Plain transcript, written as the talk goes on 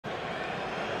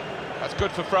That's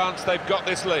good for France, they've got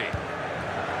this lead.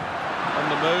 On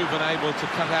the move and able to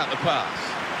cut out the pass.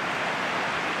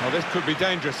 Well, this could be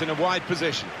dangerous in a wide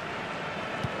position.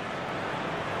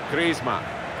 Griezmann.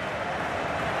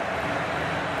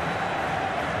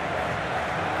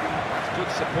 That's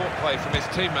good support play from his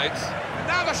teammates. And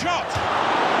now the shot!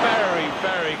 Very,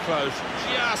 very close,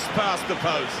 just past the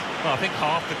post. Well, I think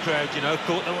half the crowd,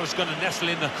 thought that was going to nestle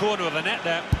in the corner of the net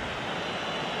there.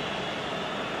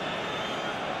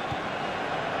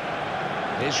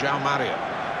 Here's João Mario.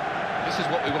 This is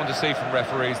what we want to see from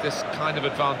referees, this kind of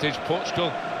advantage.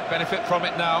 Portugal benefit from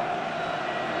it now.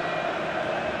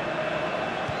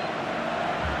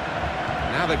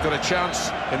 Now they've got a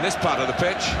chance in this part of the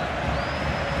pitch.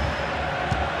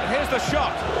 And here's the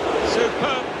shot.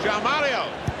 Superb, João Mario.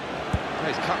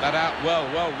 He's cut that out well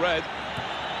read.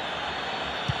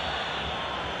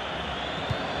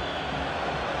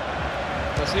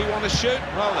 Does he want to shoot?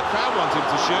 Well, the crowd want him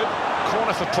to shoot.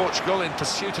 Corner for Portugal in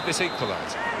pursuit of this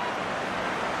equaliser.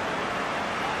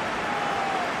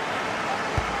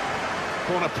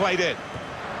 Corner played in.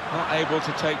 Not able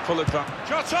to take full advantage.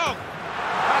 Shot on!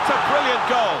 That's a brilliant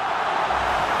goal.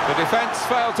 The defence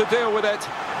failed to deal with it,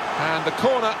 and the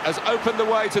corner has opened the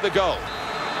way to the goal.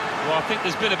 Well, I think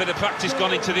there's been a bit of practice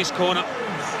gone into this corner,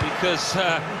 because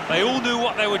they all knew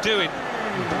what they were doing.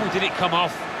 Boy, did it come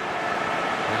off.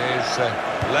 It is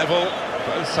level.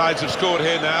 Both sides have scored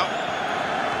here now.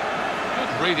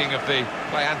 Good reading of the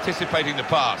play, anticipating the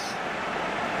pass.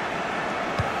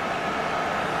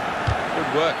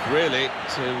 Good work, really,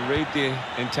 to read the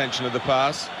intention of the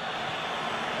pass.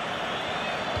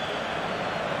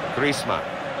 Griezmann.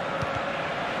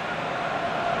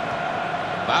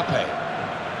 Mbappe.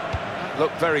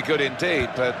 Looked very good indeed,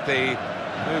 but the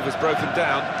move was broken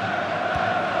down.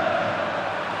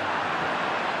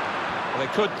 Well,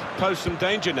 they could pose some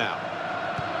danger now.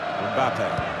 Mbappe!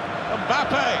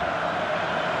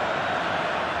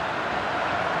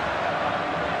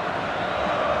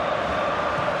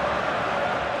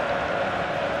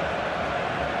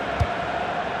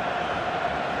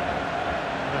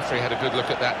 The referee had a good look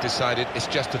at that, decided it's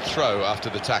just a throw after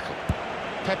the tackle.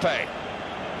 Pepe.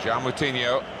 João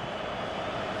Moutinho.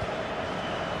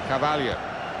 Carvalho.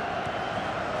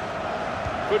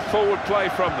 Good forward play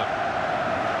from them.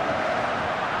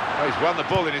 Oh, he's won the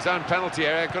ball in his own penalty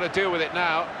area, got to deal with it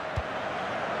now.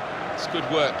 It's good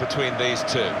work between these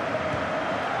two.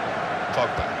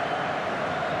 Pogba.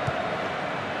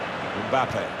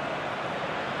 Mbappe.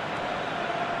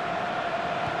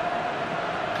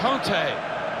 Conte.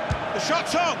 The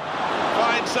shot's on!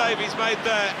 Fine save he's made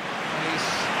there. He's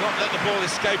not let the ball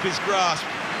escape his grasp.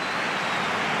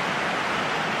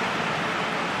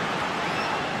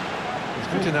 It's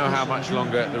good to know how much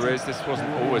longer there is. This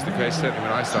wasn't always the case, certainly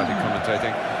when I started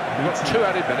commentating. We've got 2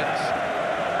 added minutes.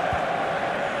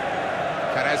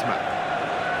 Quaresma.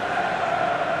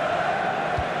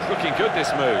 It's looking good,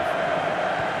 this move.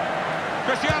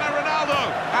 Cristiano Ronaldo!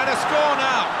 And a score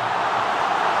now!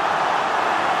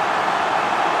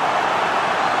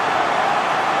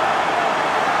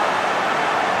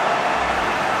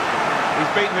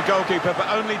 Beaten the goalkeeper, but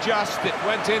only just. It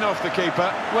went in off the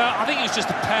keeper. Well, I think it was just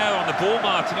a pair on the ball,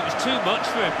 Martin. It was too much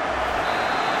for him.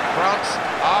 France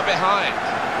are behind.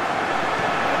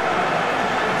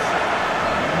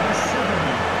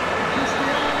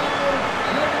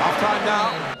 Half-time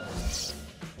now.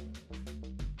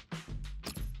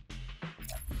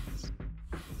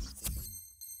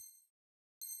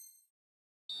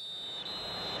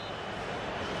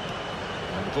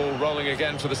 And the ball rolling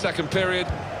again for the second period.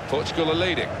 Portugal are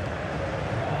leading.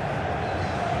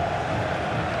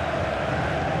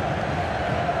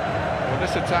 Well,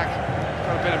 this attack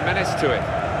got a bit of menace to it.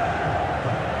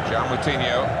 João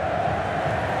Moutinho.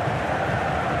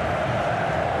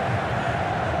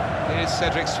 Here's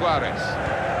Cedric Suarez.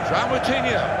 João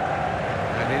Moutinho.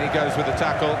 And in he goes with the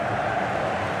tackle.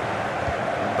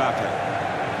 Mbappe.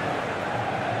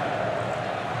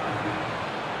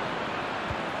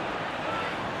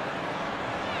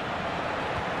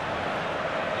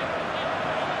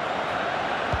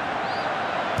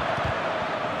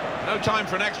 No time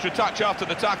for an extra touch after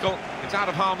the tackle. It's out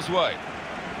of harm's way.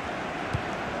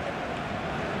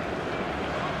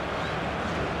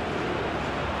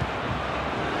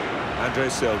 Andre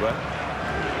Silva.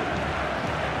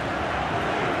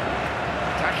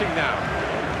 Attacking now.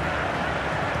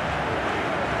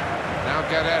 Now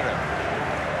Guerrero.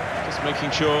 Just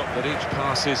making sure that each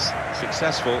pass is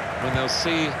successful when they'll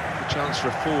see the chance for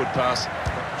a forward pass.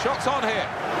 Shots on here.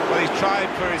 Well, he's tried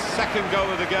for his second goal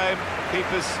of the game.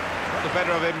 Keeper's got the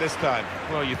better of him this time.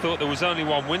 Well, you thought there was only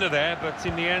one winner there, but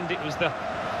in the end it was the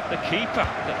the keeper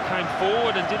that came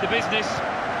forward and did the business.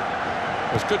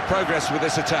 There's good progress with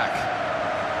this attack.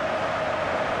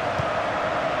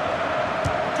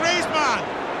 Griezmann!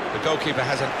 The goalkeeper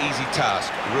has an easy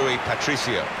task, Rui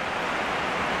Patricio.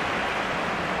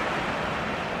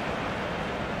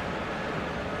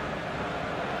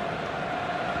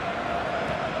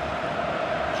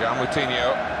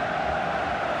 Moutinho.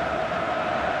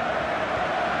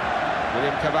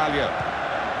 William Carvalho.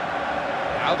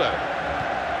 Aldo.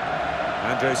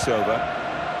 Andre Silva.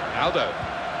 Aldo.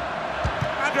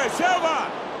 Andre Silva!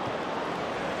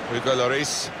 Hugo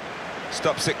Lloris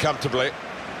stops it comfortably.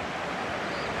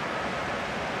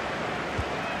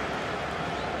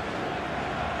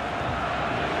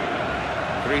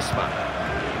 Griezmann.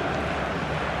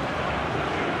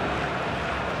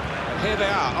 And here they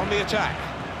are on the attack.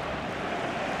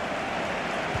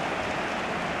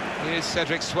 Here's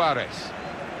Cedric Suarez.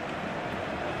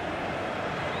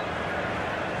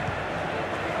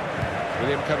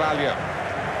 William Carvalho.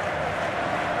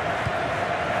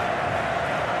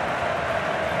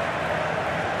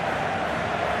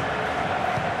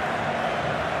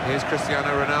 Here's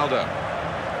Cristiano Ronaldo.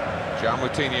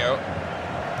 Moutinho.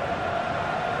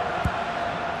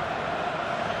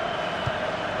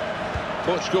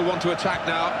 Portugal want to attack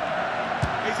now.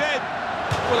 He's in.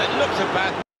 Well, it looked a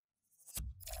bad...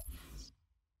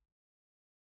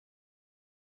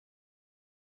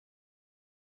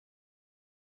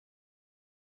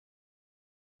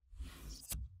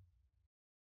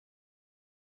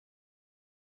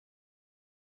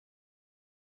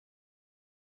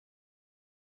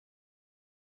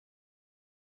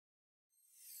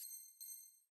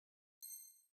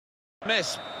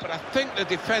 miss, but I think the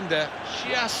defender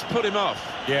just put him off.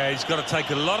 Yeah, he's got to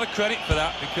take a lot of credit for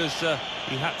that because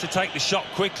he had to take the shot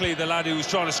quickly, the lad who was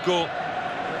trying to score.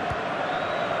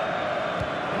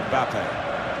 Mbappe.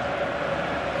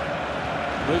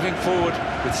 Moving forward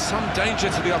with some danger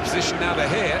to the opposition now they're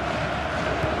here.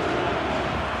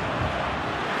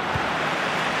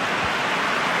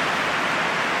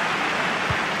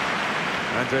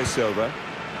 Andre Silva.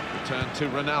 Return to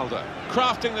Ronaldo.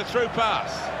 Crafting the through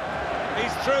pass.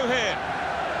 He's through here.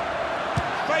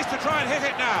 Space to try and hit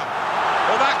it now.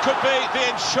 Well, that could be the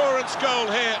insurance goal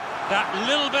here. That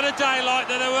little bit of daylight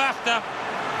that they were after.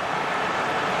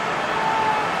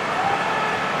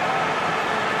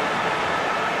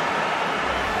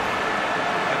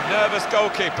 A nervous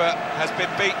goalkeeper has been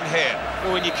beaten here.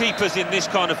 Well, when your keeper's in this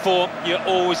kind of form, you're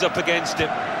always up against him.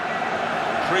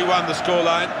 3-1 the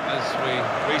scoreline as we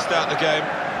restart the game.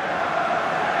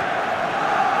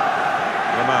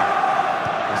 Lamar.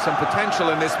 There's some potential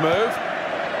in this move.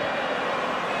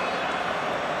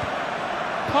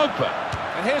 Pogba.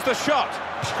 And here's the shot.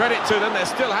 Credit to them, they're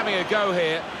still having a go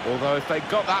here. Although if they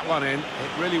got that one in,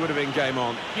 it really would have been game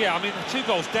on. Yeah, I mean, they're 2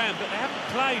 goals down, but they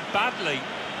haven't played badly.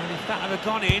 And if that had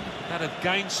gone in, that'd have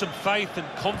gained some faith and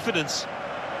confidence.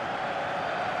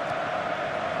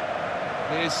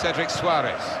 Here's Cedric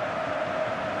Suarez.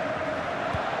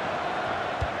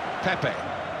 Pepe.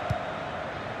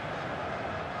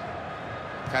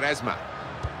 Quaresma.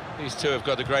 These two have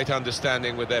got a great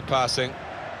understanding with their passing.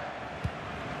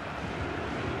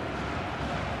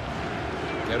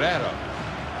 Guerrero.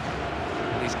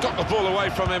 And he's got the ball away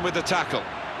from him with the tackle.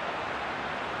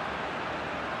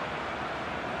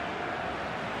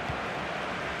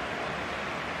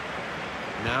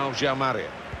 Now João Mario.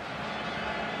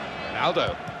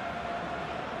 Ronaldo.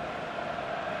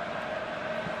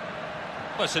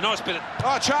 Well, it's a nice bit of...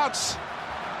 Oh, chance!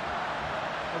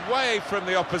 Away from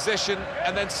the opposition,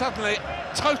 and then suddenly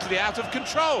totally out of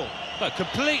control. But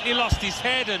completely lost his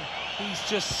head, and he's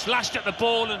just slashed at the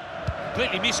ball and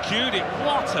completely miscued it.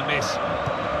 What a miss.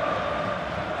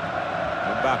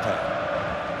 Mbappe.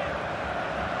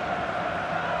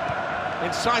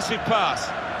 Incisive pass.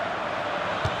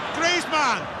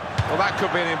 Griezmann! Well, that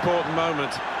could be an important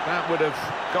moment. That would have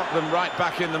got them right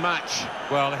back in the match.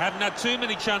 Well, they hadn't had too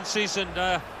many chances, and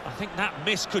I think that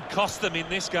miss could cost them in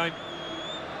this game.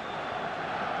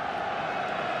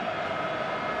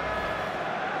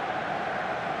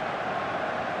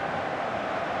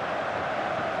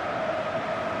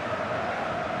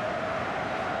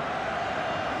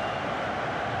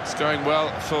 It's going well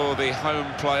for the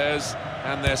home players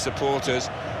and their supporters.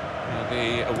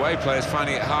 The away players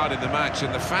finding it hard in the match,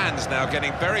 and the fans now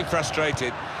getting very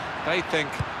frustrated. They think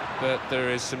that there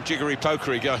is some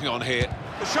jiggery-pokery going on here.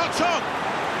 The shot's on!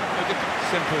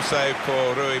 Simple save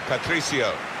for Rui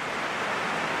Patricio.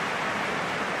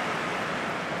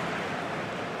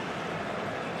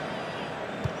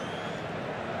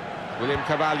 William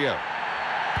Carvalho.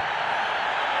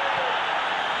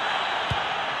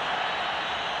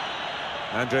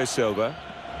 Andre Silva.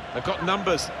 They've got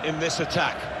numbers in this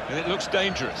attack, and it looks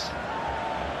dangerous.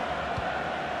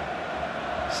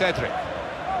 Cedric.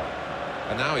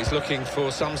 And now he's looking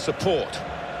for some support.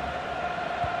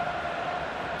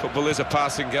 Football is a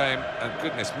passing game, and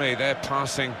goodness me, they're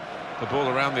passing the ball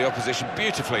around the opposition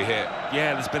beautifully here.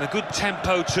 Yeah, there's been a good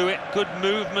tempo to it, good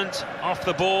movement off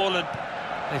the ball, and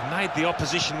they've made the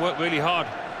opposition work really hard.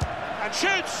 And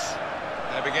shoots!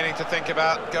 They're beginning to think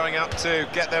about going up to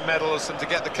get their medals and to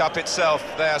get the cup itself.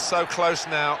 They are so close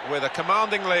now with a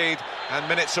commanding lead and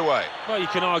minutes away. Well, you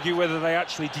can argue whether they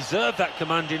actually deserve that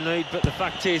commanding lead, but the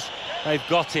fact is they've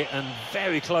got it and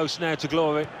very close now to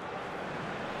glory.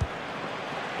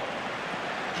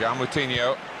 João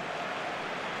Moutinho.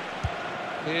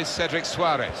 Here's Cedric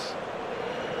Suarez.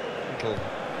 Little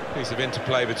piece of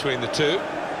interplay between the two.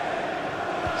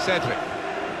 Cedric.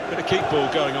 Bit of keep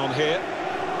ball going on here.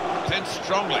 In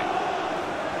strongly.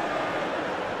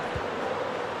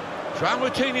 João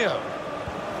Moutinho.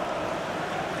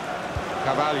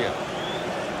 Carvalho.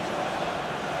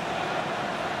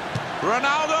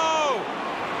 Ronaldo!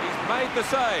 He's made the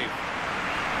save.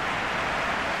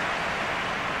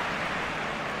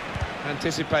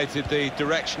 Anticipated the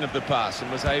direction of the pass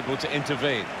and was able to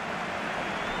intervene.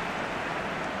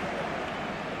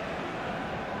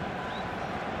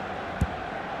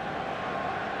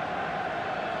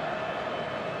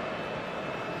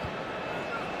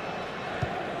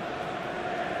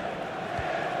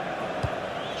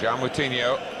 João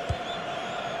Moutinho.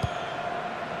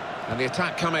 And the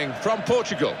attack coming from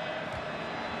Portugal.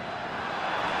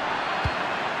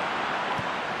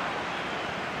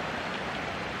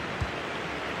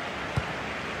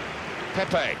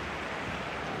 Pepe.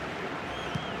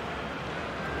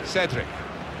 Cedric.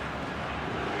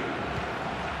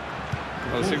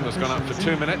 Well, the signal's gone up for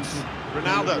 2 minutes.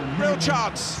 Ronaldo, real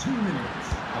chance. 2 minutes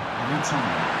of any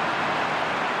time.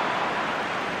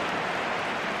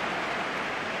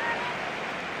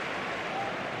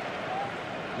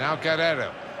 Now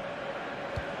Guerrero.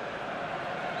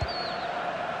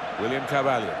 William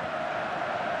Carvalho.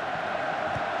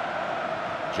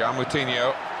 João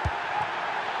Moutinho.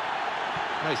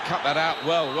 Oh, he's cut that out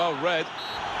well read.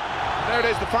 There it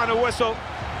is, the final whistle.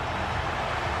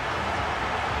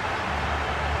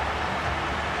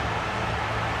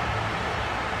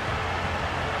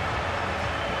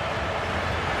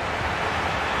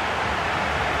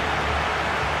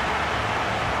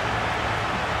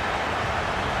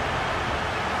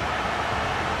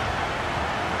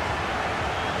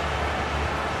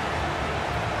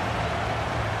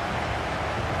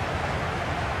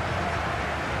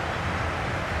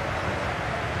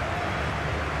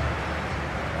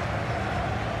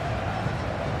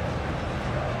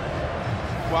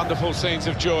 Wonderful scenes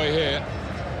of joy here,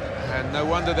 and no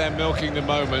wonder they're milking the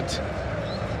moment.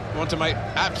 Want to make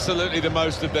absolutely the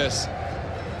most of this.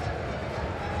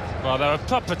 Well, they're a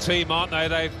proper team, aren't they?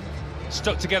 They've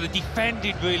stuck together,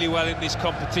 defended really well in this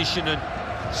competition and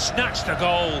snatched the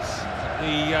goals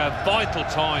at the vital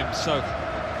times, so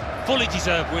fully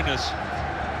deserved winners.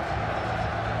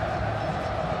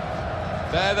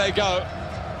 There they go.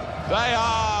 They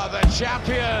are the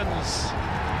champions.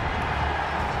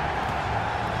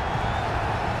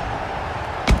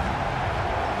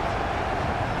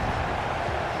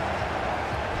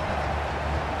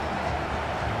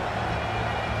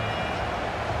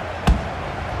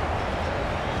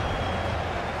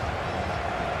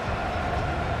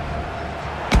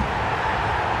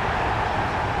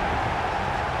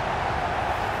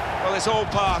 Well, it's all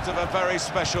part of a very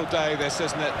special day, this,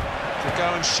 isn't it? To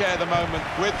go and share the moment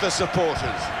with the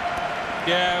supporters.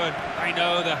 Yeah, and I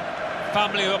know the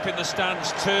family are up in the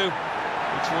stands too.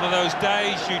 It's one of those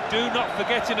days you do not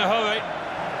forget in a hurry.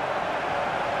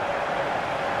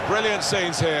 Brilliant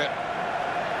scenes here.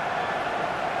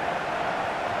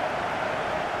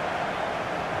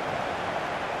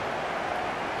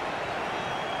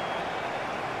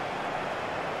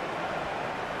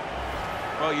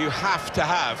 Well, you have to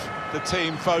have the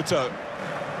team photo.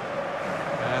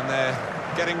 And they're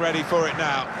getting ready for it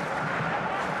now.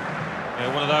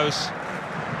 Yeah, one of those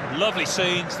lovely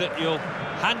scenes that you'll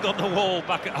hang on the wall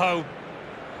back at home.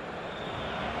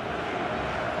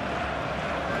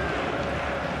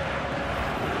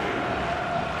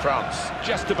 France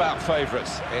just about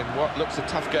favourites in what looks a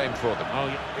tough game for them. Oh,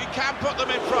 yeah. He can put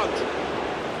them in front.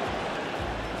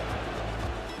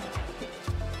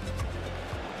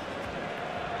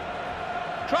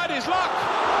 Tried his luck.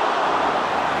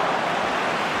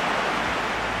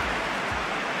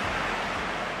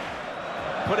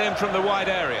 Put in from the wide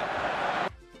area.